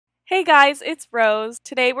Hey guys, it's Rose.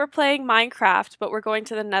 Today we're playing Minecraft, but we're going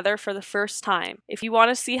to the Nether for the first time. If you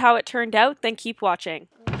want to see how it turned out, then keep watching.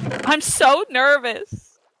 I'm so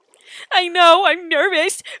nervous. I know, I'm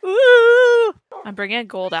nervous. Woo! I'm bringing a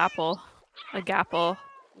gold apple. A gapple.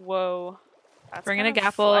 Whoa. That's bringing a kind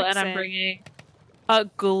of gapple, flexing. and I'm bringing a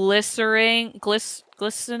glistening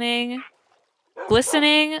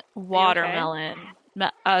watermelon.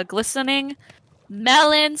 A glistening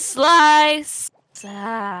melon slice.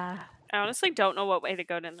 Ah. I honestly don't know what way to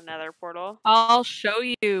go to the Nether portal. I'll show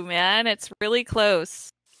you, man. It's really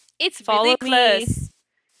close. It's Follow really close. me.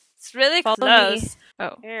 It's really Follow close. me.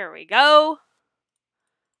 Oh. Here we go.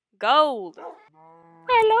 Gold.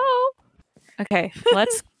 Hello. Okay,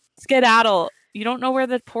 let's skedaddle. You don't know where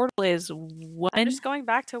the portal is. What? I'm just going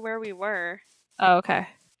back to where we were. Oh, okay.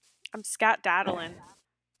 I'm scat-daddling.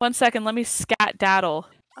 1 second, let me scat daddle.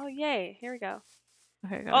 Oh, yay. Here we go.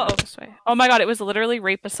 Okay, go this way. Oh my god, it was literally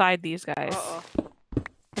right beside these guys. Uh-oh.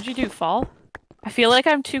 What'd you do, fall? I feel like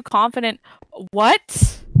I'm too confident.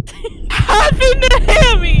 What happened to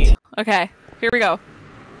Hammy? Okay, here we go.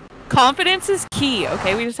 Confidence is key,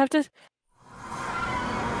 okay? We just have to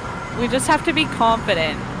be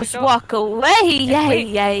confident. Just walk away,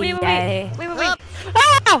 yay. Wait.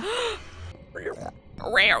 Ah!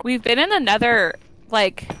 We've been in the Nether,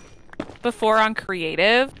 like, before on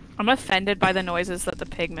creative. I'm offended by the noises that the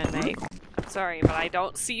pigmen make. I'm sorry, but I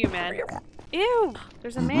don't see you, man. Ew!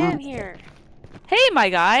 There's a man here. Hey, my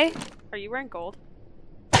guy! Are you wearing gold?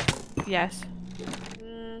 Yes.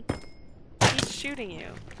 He's shooting you.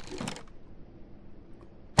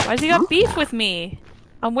 Why's he got beef with me?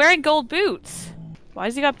 I'm wearing gold boots.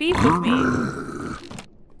 Why's he got beef with me?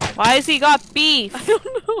 Why has he got beef? I don't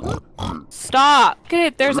know. Stop!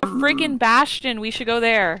 Good, there's a freaking bastion. We should go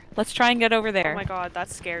there. Let's try and get over there. Oh my god, that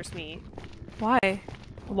scares me. Why?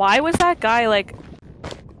 Why was that guy, like,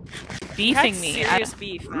 beefing me? Serious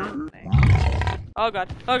beef, man. Oh god.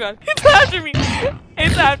 It's after me!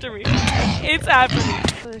 It's after me! It's after me!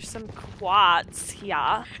 There's some quads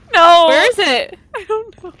here. No! Where is it? I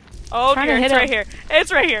don't know. Oh dear, it's right here.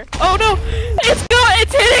 It's right here. Oh no!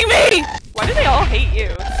 It's hitting me! Why do they all hate you?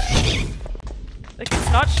 Like,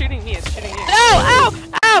 it's not shooting me, it's shooting you. No! Ow!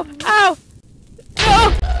 Ow! Ow!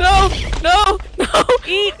 No!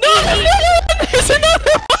 Eat! No! There's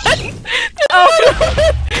another one! Oh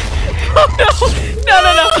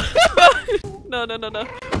no! No!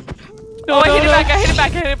 Oh, I hit it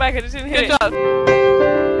back. I just didn't hit it. Good job.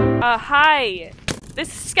 Hi.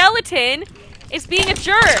 This skeleton is being a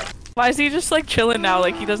jerk. Why is he just like chilling now?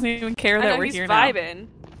 Like he doesn't even care that we're here now. He's vibing.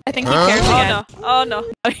 I think he cares again. Oh no.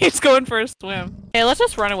 He's going for a swim. Hey, let's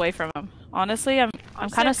just run away from him. Honestly, I'm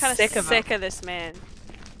kind of sick of this man.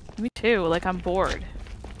 Me too. Like I'm bored.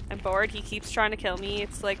 I'm bored. He keeps trying to kill me.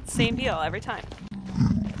 It's like the same deal every time.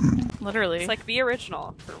 Literally. It's like be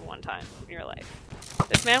original for one time in your life.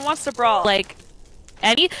 This man wants to brawl. Like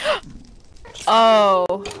any.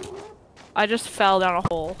 Oh. I just fell down a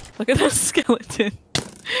hole. Look at this skeleton.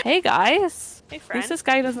 Hey guys. Hey At friend. least this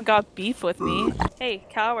guy doesn't got beef with me. Hey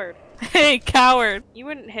coward. Hey coward. You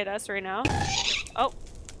wouldn't hit us right now. Oh,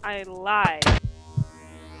 I lied.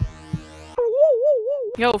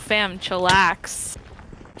 Yo fam, chillax.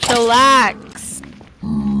 Chillax.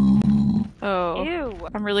 Oh. Ew.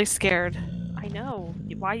 I'm really scared. I know.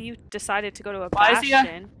 Why you decided to go to a Why is he a-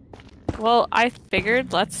 bastion Well, I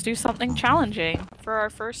figured let's do something challenging. for our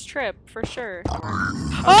first trip, for sure.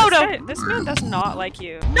 Oh no! This man does not like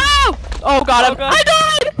you. No! Oh god, Oh, God. I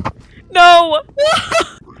died! No!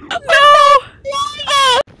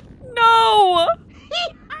 No!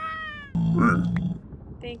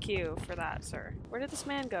 Thank you for that, sir. Where did this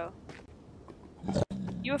man go?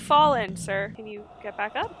 You have fallen, sir. Can you get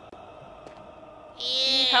back up?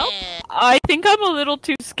 Need help? I think I'm a little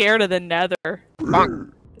too scared of the Nether.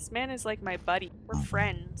 This man is like my buddy. We're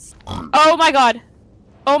friends. Oh my god!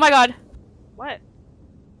 Oh my god! What?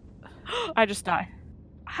 I just died.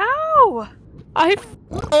 How? I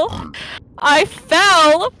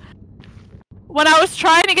fell! When I was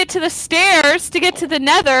trying to get to the stairs to get to the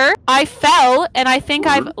Nether, I fell, and I think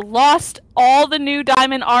I've lost all the new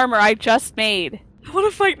diamond armor I just made. I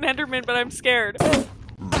want to fight an Enderman, but I'm scared.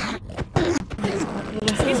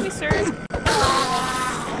 Excuse me, sir.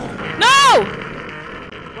 No!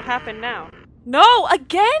 What happened now? No!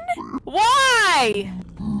 Again? Why?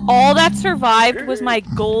 All that survived was my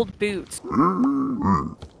gold boots.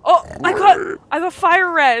 Oh, I got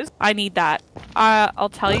fire res. I need that. I'll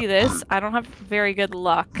tell you this, I don't have very good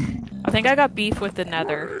luck. I think I got beef with the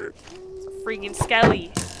Nether. It's a freaking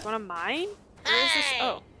skelly. You want a mine? Where is this?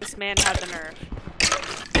 Oh, this man had the nerve.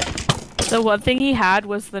 The one thing he had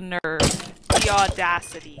was the nerve. The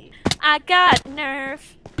audacity. I got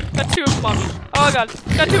nerve. Got 2 of them on me. Oh god.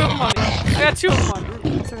 Got 2 of them on me. I got 2 of them on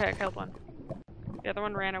me. It's okay, I killed one. The other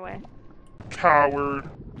one ran away. Coward.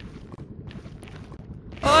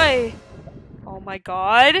 Oi! Oh my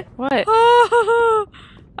god. What?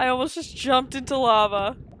 I almost just jumped into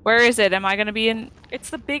lava. Where is it? Am I gonna be in? It's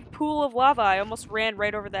the big pool of lava. I almost ran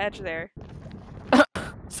right over the edge there.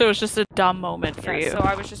 So it's just a dumb moment for you. So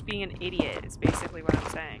I was just being an idiot, is basically what I'm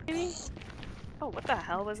saying. Maybe? Oh, what the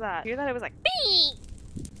hell was that? You hear that? It was like,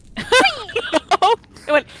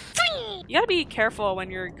 it went, you gotta be careful when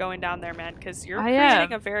you're going down there, man, because you're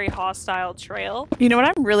creating a very hostile trail. You know what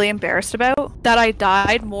I'm really embarrassed about? That I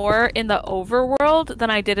died more in the overworld than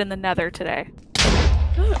I did in the Nether today.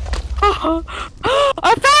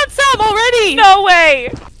 I found some already! No way!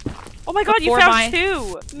 Oh my god, you found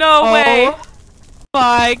 2! No way!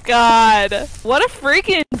 My god. What a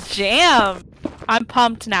freaking jam. I'm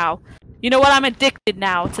pumped now. You know what? I'm addicted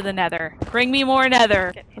now to the Nether. Bring me more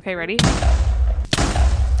Nether. Okay, ready?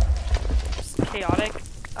 Just chaotic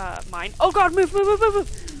mine. Oh god, move, move, move, move,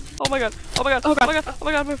 move! Oh my god, oh my god, oh my god, oh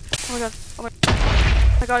my god, move! Oh my god, oh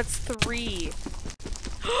my god, it's 3.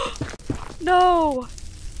 No!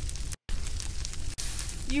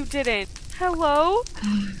 You didn't. Hello?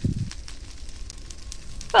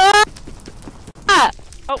 Ah!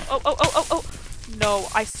 Oh, oh, oh, oh, oh, oh! No,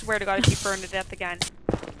 I swear to god if you burn to death again.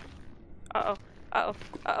 Uh-oh, uh-oh,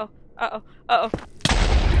 uh-oh, uh-oh, uh-oh.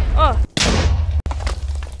 Oh!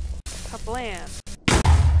 Kablam.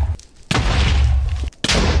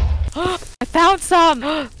 I found some!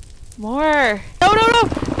 More! No, no, no!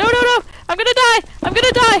 No, no, no! I'm gonna die! I'm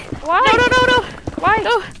gonna die! Why? No, no, no, no! Why?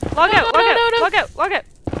 No! Log out, no, log no, out, no, no. log out, log out!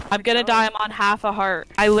 I'm gonna die. I'm on half a heart.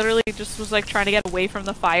 I literally just was like trying to get away from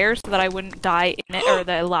the fire so that I wouldn't die in it or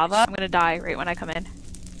the lava. I'm gonna die right when I come in.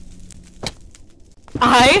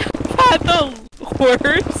 I had the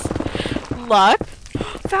worst luck.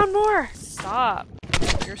 Found more! Stop.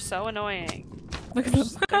 You're so annoying. Look at They're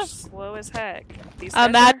them. slow as heck. These guys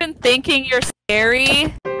Imagine thinking you're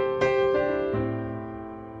scary.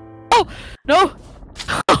 Oh! No!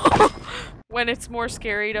 when it's more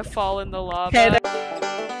scary to fall in the lava. Okay,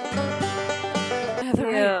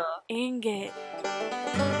 Netherite ingot.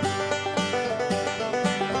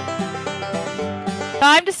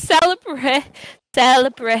 time to celebrate.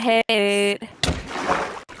 Celebrate.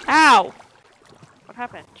 Ow! What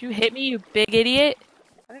happened? Did you hit me, you big idiot?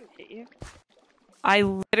 I didn't hit you. I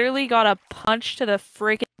literally got a punch to the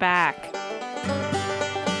freaking back.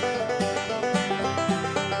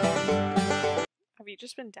 Have you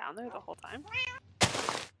just been down there the whole time?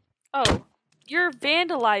 Oh, you're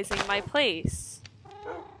vandalizing my place.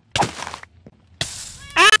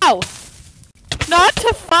 Ow! Not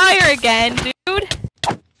to fire again, dude!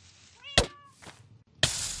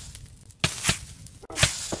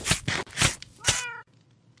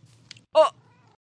 Oh!